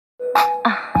I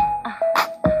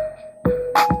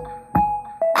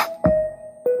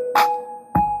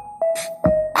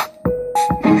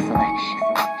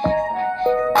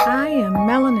am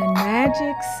Melanin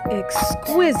Magic's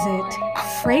exquisite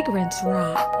fragrance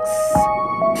rocks.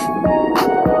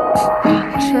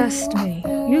 Trust me,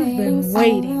 you've been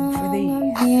waiting for these.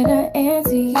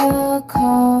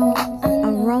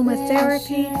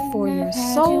 Aromatherapy for your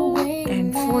soul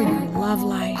and for your love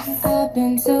life. I've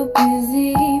been so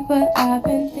busy, but I've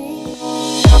been thinking.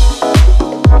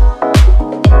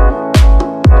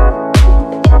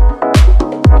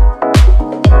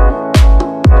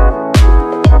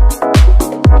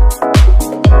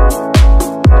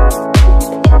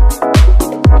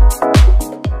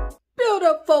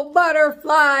 Beautiful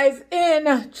butterflies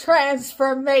in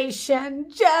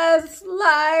transformation, just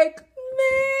like me.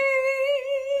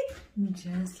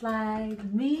 Just like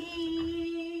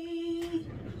me.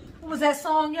 What was that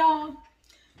song, y'all?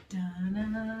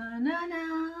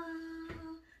 Da-na-na-na,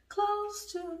 close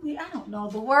to me. I don't know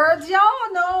the words.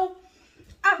 Y'all know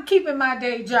I'm keeping my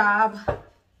day job.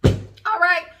 All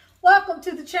right. Welcome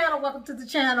to the channel. Welcome to the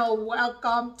channel.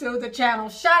 Welcome to the channel.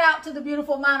 Shout out to the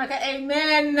beautiful Monica.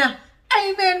 Amen.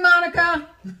 Amen, Monica.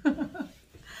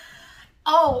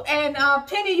 Oh, and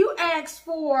Penny, you asked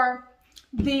for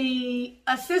the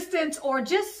assistance or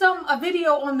just a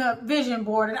video on the vision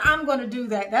board, and I'm going to do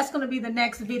that. That's going to be the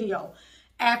next video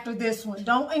after this one.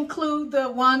 Don't include the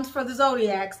ones for the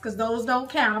zodiacs because those don't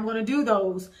count. I'm going to do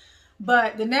those.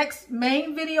 But the next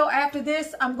main video after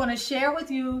this, I'm going to share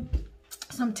with you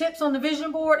some tips on the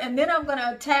vision board, and then I'm going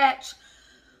to attach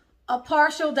a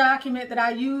partial document that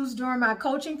I use during my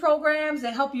coaching programs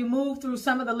that help you move through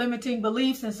some of the limiting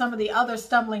beliefs and some of the other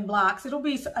stumbling blocks. It'll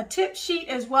be a tip sheet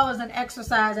as well as an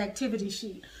exercise activity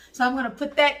sheet. So I'm going to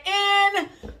put that in,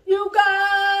 you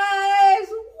guys.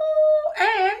 Woo!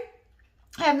 And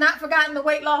I have not forgotten the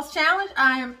weight loss challenge.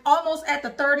 I am almost at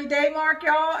the 30-day mark,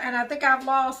 y'all, and I think I've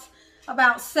lost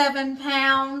about 7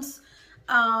 pounds.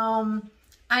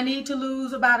 I need to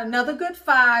lose about another good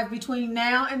 5 between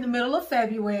now and the middle of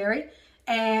February.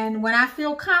 And when I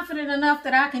feel confident enough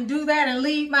that I can do that and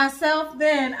lead myself,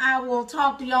 then I will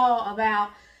talk to y'all about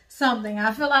something.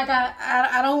 I feel like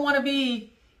I don't want to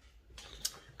be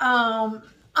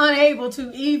unable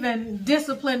to even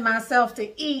discipline myself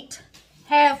to eat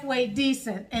halfway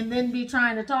decent and then be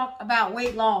trying to talk about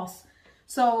weight loss.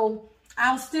 So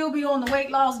I'll still be on the weight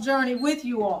loss journey with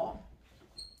you all.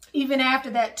 Even after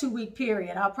that 2-week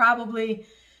period, I'll probably,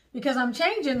 because I'm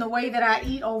changing the way that I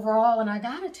eat overall, and I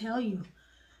gotta tell you,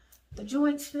 the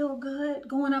joints feel good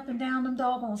going up and down them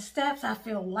doggone steps. I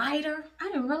feel lighter.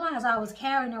 I didn't realize I was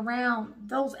carrying around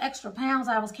those extra pounds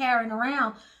I was carrying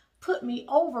around, put me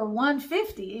over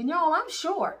 150, and y'all, I'm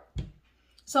short.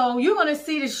 So you're gonna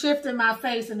see the shift in my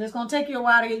face, and it's gonna take you a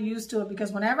while to get used to it,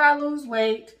 because whenever I lose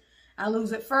weight, I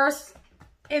lose it first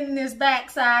in this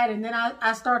backside, and then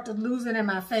I start to lose it in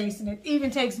my face, and it even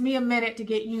takes me a minute to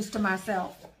get used to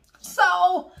myself.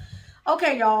 So,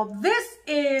 okay, y'all, this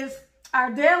is our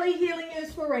daily healing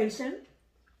inspiration,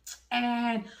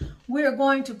 and we're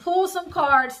going to pull some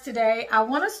cards today. I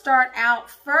want to start out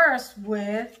first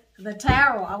with the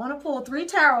tarot. I want to pull 3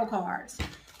 tarot cards,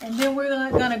 and then we're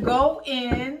going to go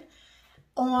in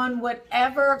on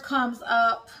whatever comes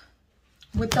up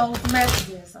with those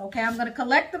messages. Okay, I'm going to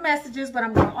collect the messages, but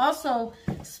I'm going to also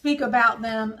speak about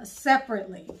them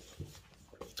separately.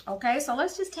 Okay, so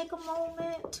let's just take a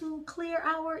moment to clear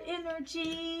our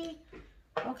energy.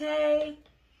 Okay,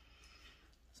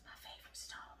 it's my favorite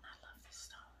stone. I love this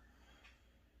stone.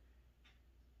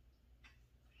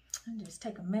 And just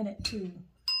take a minute to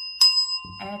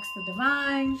ask the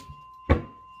divine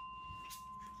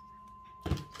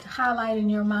to highlight in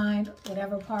your mind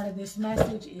whatever part of this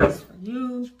message is for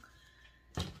you.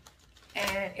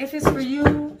 And if it's for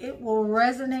you, it will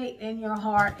resonate in your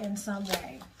heart in some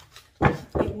way.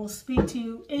 It will speak to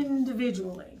you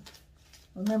individually.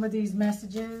 Remember, these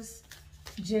messages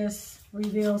just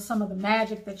reveal some of the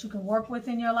magic that you can work with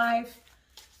in your life.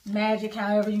 Magic,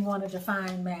 however you want to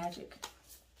define magic.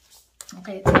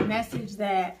 Okay, it's a message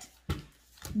that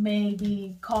may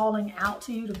be calling out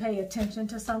to you to pay attention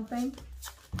to something.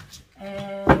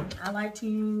 And I like to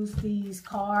use these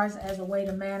cards as a way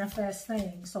to manifest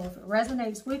things. So if it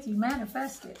resonates with you,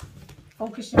 manifest it.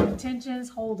 Focus your intentions,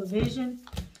 hold a vision,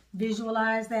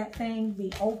 visualize that thing,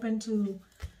 be open to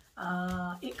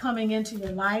it coming into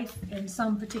your life in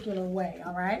some particular way,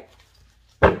 all right?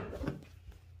 I don't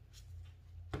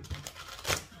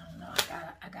know,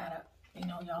 I gotta, you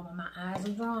know, y'all, when my eyes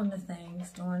are drawn to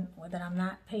things that I'm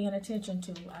not paying attention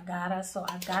to, I've got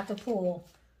to pull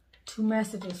 2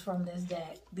 messages from this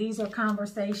deck. These are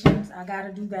conversations. I got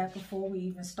to do that before we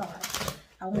even start.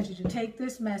 I want you to take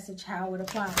this message, how it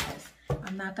applies.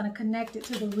 I'm not going to connect it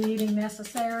to the reading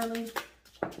necessarily.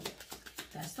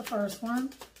 That's the first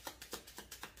one.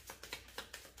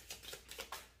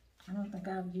 I don't think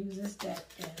I've used this deck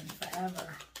in forever.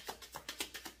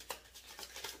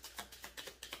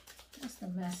 What's the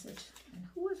message? And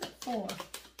who is it for?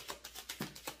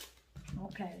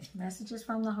 Okay, messages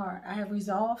from the heart. I have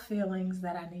resolved feelings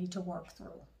that I need to work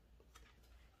through.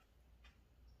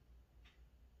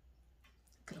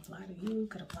 Could apply to you,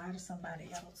 could apply to somebody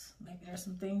else. Maybe there's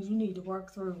some things you need to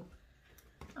work through.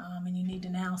 And you need to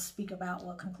now speak about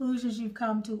what conclusions you've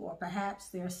come to, or perhaps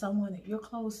there's someone that you're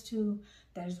close to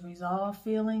that has resolved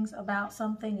feelings about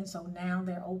something, and so now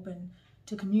they're open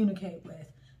to communicate with.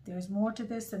 There's more to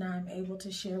this than I'm able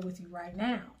to share with you right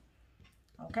now.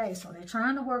 Okay, so they're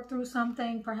trying to work through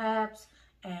something perhaps,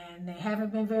 and they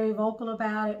haven't been very vocal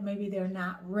about it. Maybe they're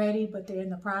not ready, but they're in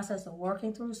the process of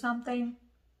working through something.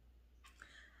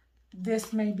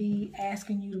 This may be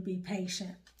asking you to be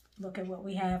patient. Look at what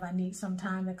we have. I need some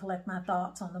time to collect my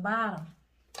thoughts on the bottom.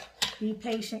 Be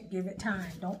patient. Give it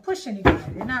time. Don't push anybody.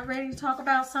 They're not ready to talk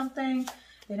about something.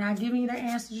 They're not giving you the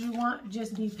answers you want.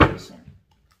 Just be patient.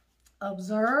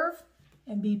 Observe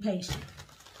and be patient.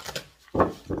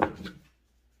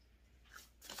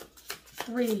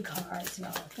 3 cards,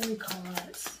 y'all. 3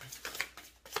 cards.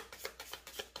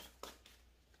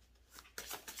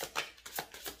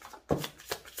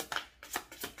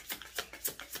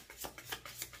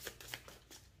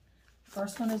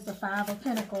 First one is the 5 of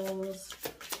Pentacles.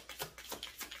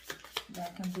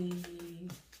 That can be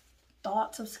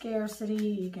thoughts of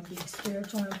scarcity. It can be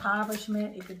spiritual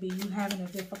impoverishment. It could be you having a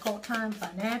difficult time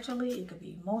financially. It could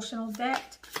be emotional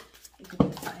debt. It could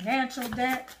be financial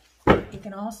debt. It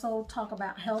can also talk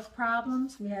about health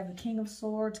problems. We have the King of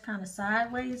Swords kind of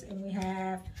sideways, and we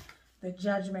have the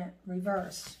Judgment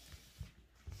reversed.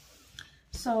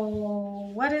 So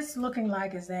what it's looking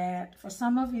like is that for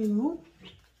some of you,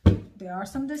 there are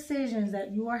some decisions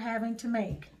that you are having to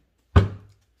make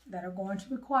that are going to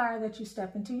require that you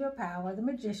step into your power, the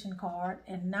Magician card,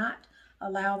 and not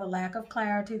allow the lack of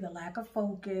clarity, the lack of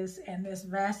focus, and this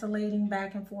vacillating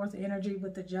back and forth energy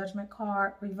with the Judgment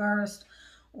card reversed,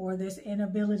 or this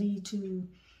inability to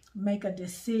make a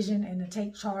decision and to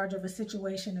take charge of a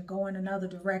situation to go in another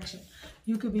direction.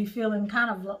 You could be feeling kind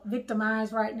of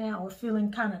victimized right now, or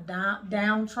feeling kind of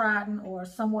downtrodden, or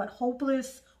somewhat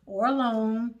hopeless or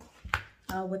alone,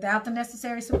 without the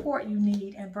necessary support you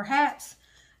need. And perhaps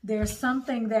there's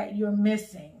something that you're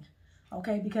missing,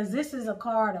 okay? Because this is a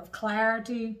card of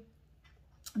clarity.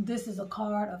 This is a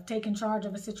card of taking charge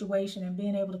of a situation and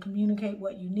being able to communicate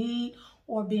what you need,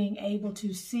 or being able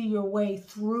to see your way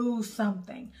through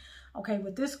something. Okay,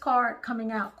 with this card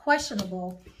coming out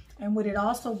questionable, and with it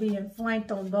also being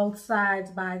flanked on both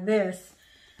sides by this,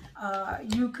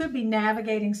 you could be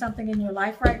navigating something in your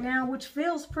life right now which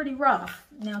feels pretty rough.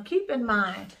 Now keep in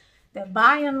mind that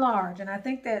by and large, and I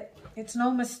think that it's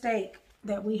no mistake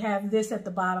that we have this at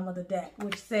the bottom of the deck,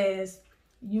 which says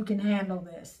you can handle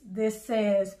this. This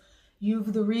says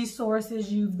you've the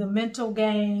resources, you've the mental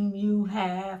game, you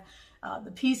have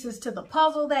the pieces to the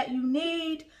puzzle that you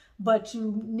need, but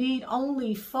you need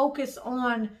only focus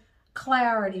on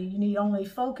clarity. You need only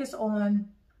focus on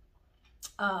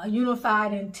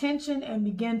unified intention and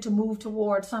begin to move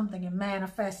towards something and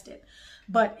manifest it.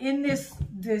 But in this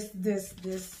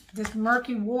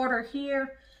murky water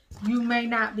here, you may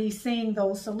not be seeing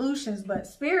those solutions, but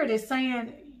Spirit is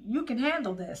saying you can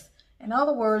handle this. In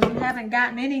other words, you haven't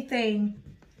gotten anything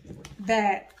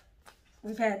that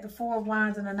we've had the 4 of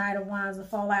Wands and the Knight of Wands to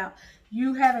fall out.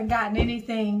 You haven't gotten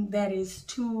anything that is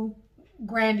too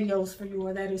grandiose for you,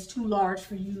 or that is too large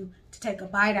for you to take a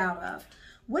bite out of.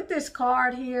 With this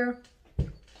card here,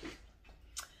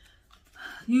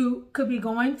 you could be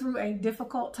going through a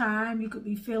difficult time. You could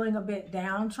be feeling a bit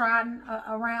downtrodden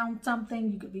around something.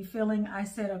 You could be feeling,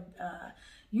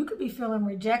 you could be feeling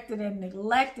rejected and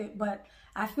neglected, but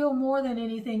I feel more than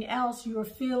anything else, you're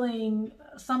feeling,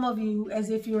 some of you, as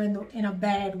if you're in a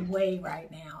bad way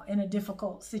right now, in a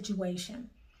difficult situation.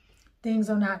 Things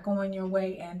are not going your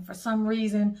way, and for some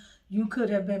reason, you could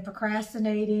have been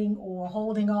procrastinating or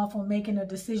holding off on making a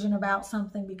decision about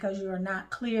something because you are not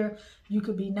clear. You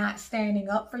could be not standing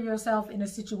up for yourself in a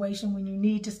situation when you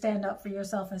need to stand up for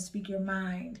yourself and speak your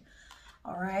mind.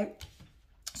 All right?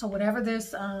 So whatever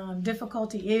this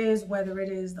difficulty is, whether it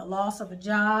is the loss of a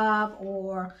job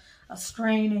or a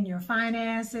strain in your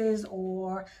finances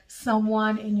or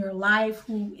someone in your life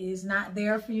who is not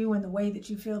there for you in the way that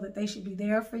you feel that they should be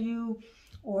there for you,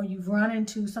 or you've run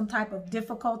into some type of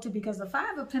difficulty, because the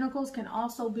Five of Pentacles can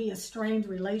also be a strained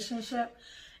relationship.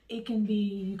 It can be,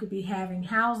 you could be having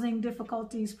housing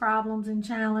difficulties, problems and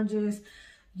challenges.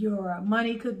 Your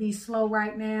money could be slow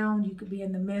right now. You could be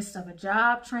in the midst of a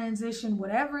job transition,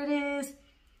 whatever it is.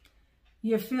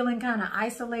 You're feeling kind of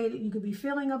isolated. You could be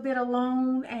feeling a bit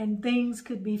alone, and things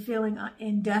could be feeling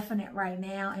indefinite right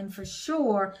now. And for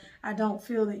sure, I don't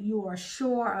feel that you are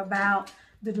sure about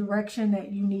the direction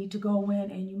that you need to go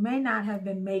in, and you may not have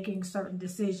been making certain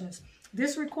decisions.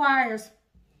 This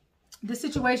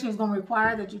situation is going to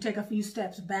require that you take a few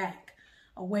steps back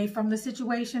away from the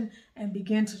situation and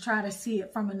begin to try to see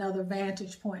it from another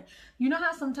vantage point. You know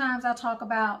how sometimes I talk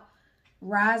about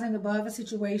rising above a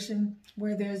situation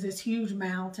where there's this huge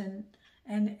mountain,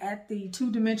 and at the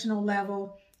two-dimensional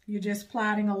level, you're just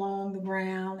plodding along the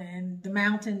ground, and the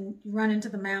mountain, you run into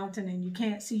the mountain and you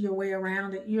can't see your way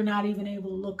around it. You're not even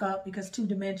able to look up because 2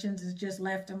 dimensions is just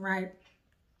left and right,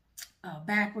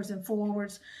 backwards and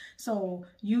forwards. So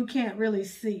you can't really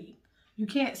see. You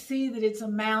can't see that it's a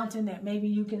mountain that maybe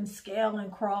you can scale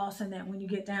and cross, and that when you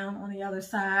get down on the other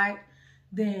side,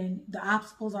 then the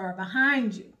obstacles are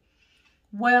behind you.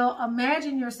 Well,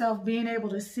 imagine yourself being able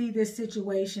to see this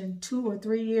situation 2 or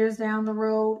 3 years down the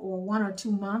road, or 1 or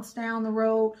 2 months down the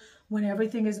road, when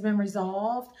everything has been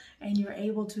resolved and you're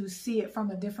able to see it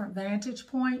from a different vantage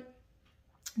point.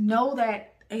 Know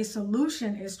that a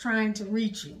solution is trying to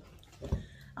reach you.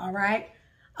 All right.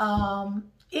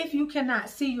 If you cannot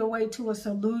see your way to a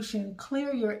solution,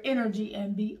 clear your energy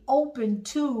and be open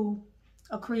to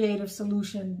a creative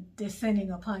solution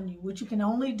descending upon you, which you can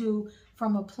only do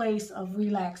from a place of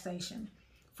relaxation,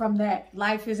 from that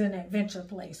life is an adventure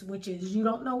place, which is you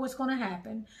don't know what's going to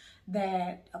happen,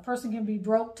 that a person can be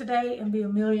broke today and be a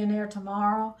millionaire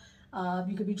tomorrow.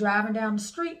 You could be driving down the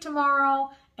street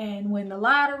tomorrow and win the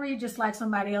lottery, just like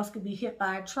somebody else could be hit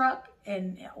by a truck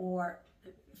or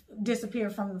disappear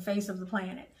from the face of the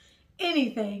planet.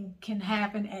 Anything can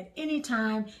happen at any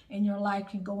time, and your life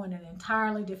can go in an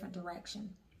entirely different direction.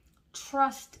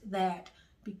 Trust that,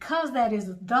 because that is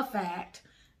the fact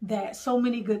that so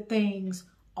many good things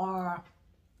are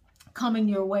coming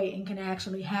your way and can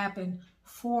actually happen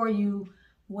for you,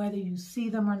 whether you see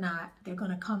them or not. They're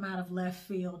going to come out of left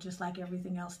field just like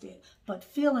everything else did. But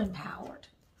feel empowered.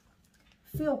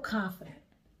 Feel confident.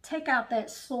 Take out that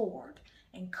sword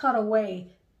and cut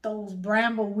away those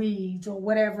bramble weeds or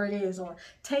whatever it is, or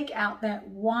take out that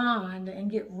wand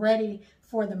and get ready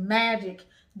for the magic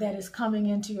that is coming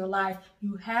into your life.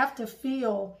 You have to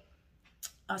feel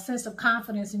a sense of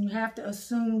confidence, and you have to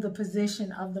assume the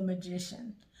position of the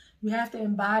magician. You have to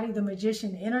embody the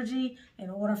magician energy in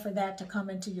order for that to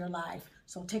come into your life.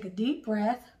 So take a deep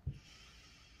breath,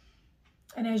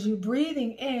 and as you're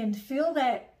breathing in, feel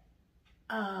that,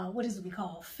 what is it we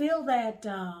call? Feel that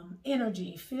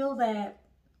energy, feel that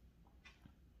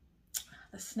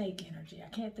the snake energy. I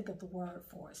can't think of the word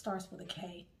for it. It starts with a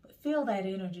K. But feel that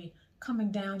energy coming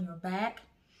down your back.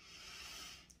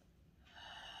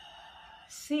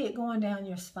 See it going down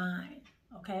your spine,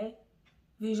 okay?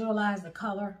 Visualize the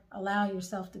color. Allow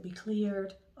yourself to be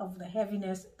cleared of the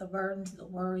heaviness, the burdens, the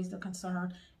worries, the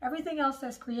concern, everything else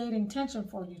that's creating tension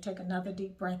for you. Take another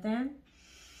deep breath in.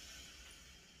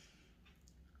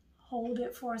 Hold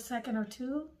it for a second or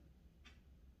two.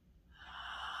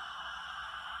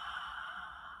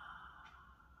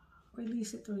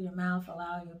 Release it through your mouth.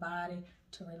 Allow your body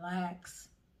to relax.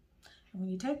 And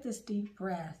when you take this deep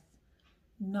breath,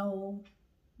 know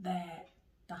that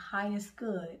the highest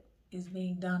good is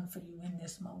being done for you in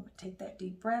this moment. Take that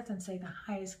deep breath and say, the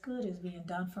highest good is being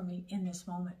done for me in this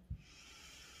moment.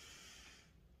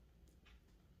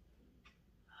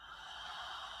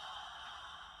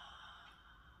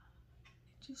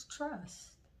 Just trust.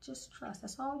 Just trust.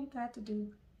 That's all you got to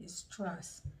do is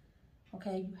trust.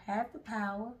 Okay, you have the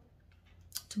power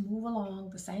to move along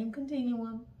the same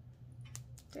continuum,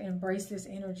 to embrace this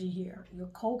energy here. You're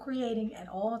co-creating at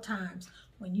all times.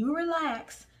 When you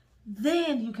relax,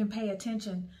 then you can pay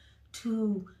attention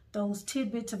to those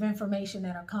tidbits of information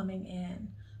that are coming in,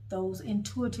 those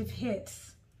intuitive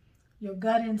hits, your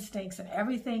gut instincts, and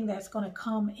everything that's going to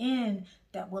come in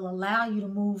that will allow you to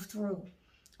move through.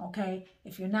 Okay,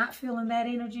 if you're not feeling that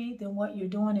energy, then what you're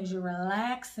doing is you're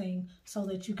relaxing so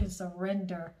that you can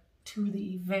surrender to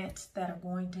the events that are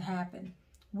going to happen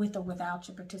with or without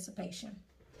your participation.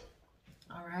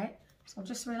 All right, so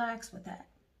just relax with that,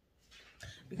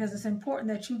 because it's important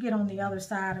that you get on the other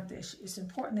side of this. It's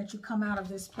important that you come out of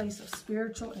this place of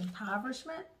spiritual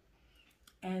impoverishment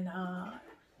and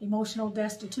emotional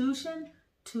destitution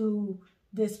to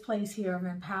this place here of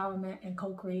empowerment and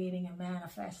co-creating and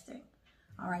manifesting.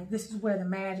 All right, this is where the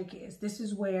magic is. This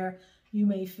is where you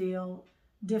may feel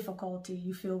difficulty,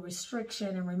 you feel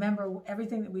restriction. And remember,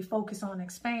 everything that we focus on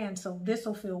expands. So this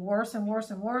will feel worse and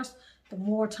worse and worse the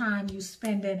more time you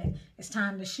spend in it. It's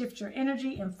time to shift your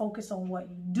energy and focus on what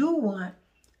you do want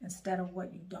instead of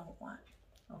what you don't want.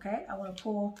 Okay, I want to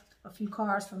pull a few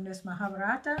cards from this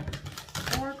Mahabharata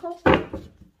Oracle, and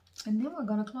then we're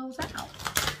going to close out.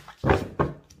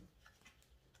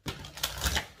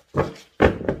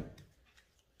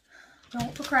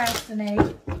 Don't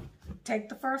procrastinate. Take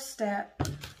the first step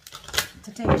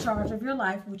to take charge of your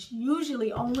life, which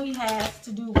usually only has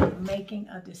to do with making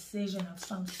a decision of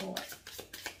some sort.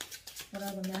 What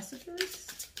other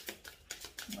messages?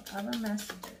 What other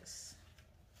messages?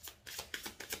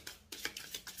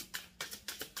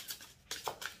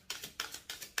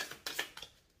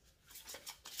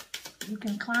 You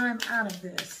can climb out of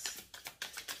this,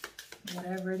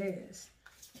 whatever it is.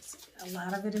 A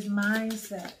lot of it is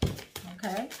mindset,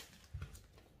 okay?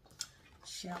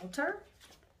 Shelter,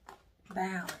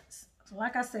 balance. So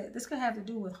like I said, this could have to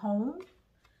do with home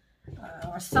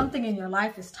or something in your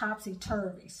life is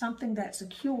topsy-turvy, something that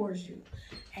secures you.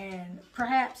 And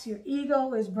perhaps your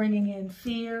ego is bringing in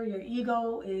fear. Your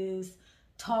ego is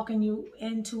talking you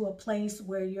into a place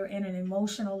where you're in an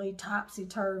emotionally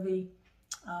topsy-turvy,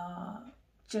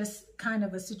 just kind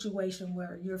of a situation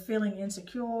where you're feeling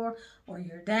insecure, or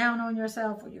you're down on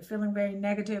yourself, or you're feeling very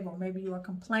negative, or maybe you are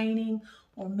complaining,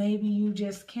 or maybe you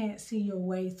just can't see your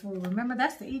way through. Remember,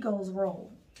 that's the ego's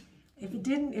role. If it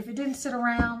didn't sit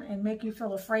around and make you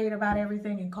feel afraid about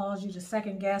everything and cause you to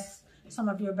second guess some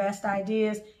of your best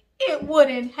ideas, it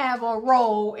wouldn't have a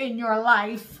role in your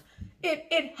life.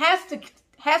 It has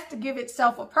to give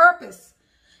itself a purpose.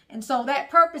 And so that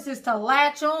purpose is to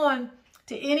latch on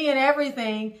to any and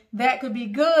everything that could be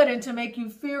good, and to make you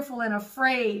fearful and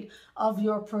afraid of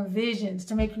your provisions,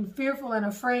 to make you fearful and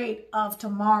afraid of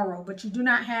tomorrow. But you do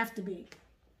not have to be.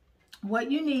 What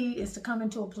you need is to come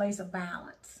into a place of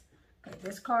balance. Okay,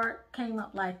 this card came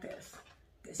up like this.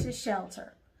 This is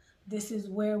shelter. This is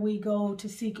where we go to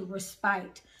seek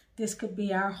respite. This could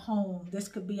be our home. This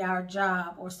could be our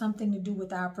job, or something to do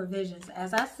with our provisions.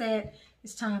 As I said,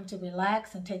 it's time to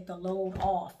relax and take the load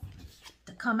off.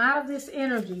 To come out of this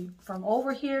energy from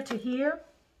over here to here,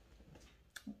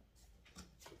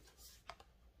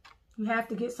 you have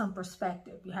to get some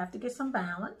perspective. You have to get some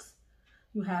balance.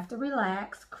 You have to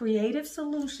relax. Creative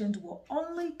solutions will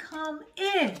only come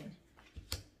in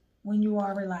when you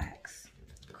are relaxed.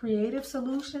 Creative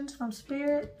solutions from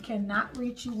spirit cannot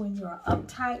reach you when you're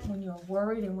uptight, when you're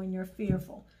worried, and when you're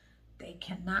fearful. They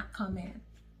cannot come in.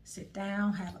 Sit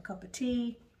down, have a cup of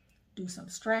tea, do some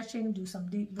stretching, do some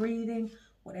deep breathing,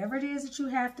 whatever it is that you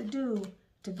have to do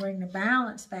to bring the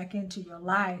balance back into your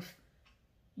life,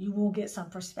 you will get some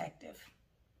perspective.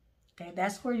 Okay,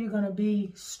 that's where you're going to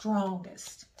be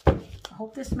strongest. I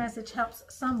hope this message helps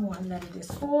someone that it is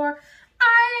for.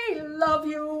 I love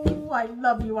you. I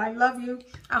love you. I love you.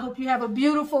 I hope you have a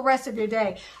beautiful rest of your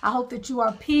day. I hope that you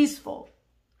are peaceful.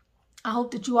 I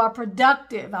hope that you are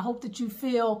productive. I hope that you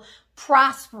feel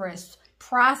prosperous.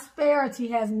 Prosperity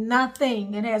has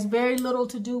nothing, it has very little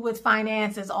to do with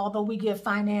finances, although we give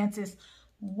finances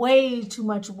way too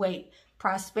much weight.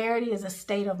 Prosperity is a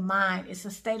state of mind. It's a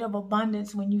state of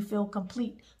abundance when you feel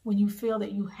complete, when you feel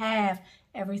that you have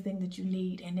everything that you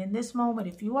need. And in this moment,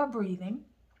 if you are breathing,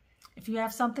 if you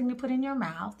have something to put in your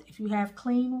mouth, if you have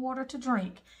clean water to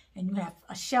drink, and you have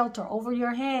a shelter over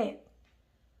your head,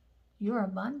 you're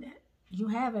abundant. You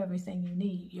have everything you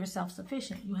need. You're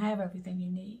self-sufficient. You have everything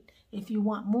you need. If you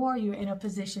want more, you're in a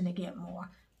position to get more.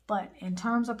 But in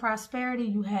terms of prosperity,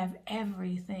 you have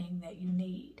everything that you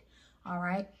need. All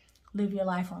right? Live your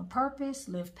life on purpose,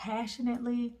 live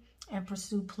passionately, and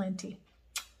pursue plenty.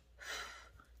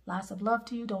 Lots of love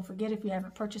to you. Don't forget, if you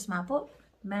haven't purchased my book,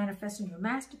 Manifesting Your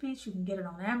Masterpiece, you can get it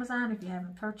on Amazon. If you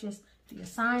haven't purchased The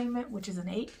Assignment, which is an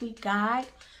 8-week guide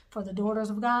for the daughters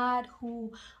of God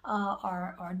who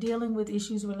are dealing with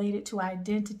issues related to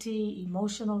identity,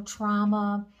 emotional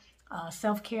trauma,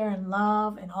 self-care and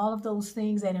love, and all of those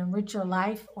things that enrich your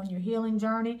life on your healing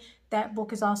journey. That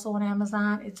book is also on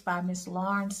Amazon. It's by Miss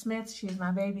Lauren Smith. She is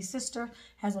my baby sister,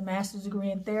 has a master's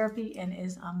degree in therapy, and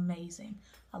is amazing.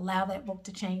 Allow that book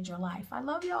to change your life. I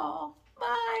love y'all.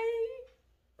 Bye.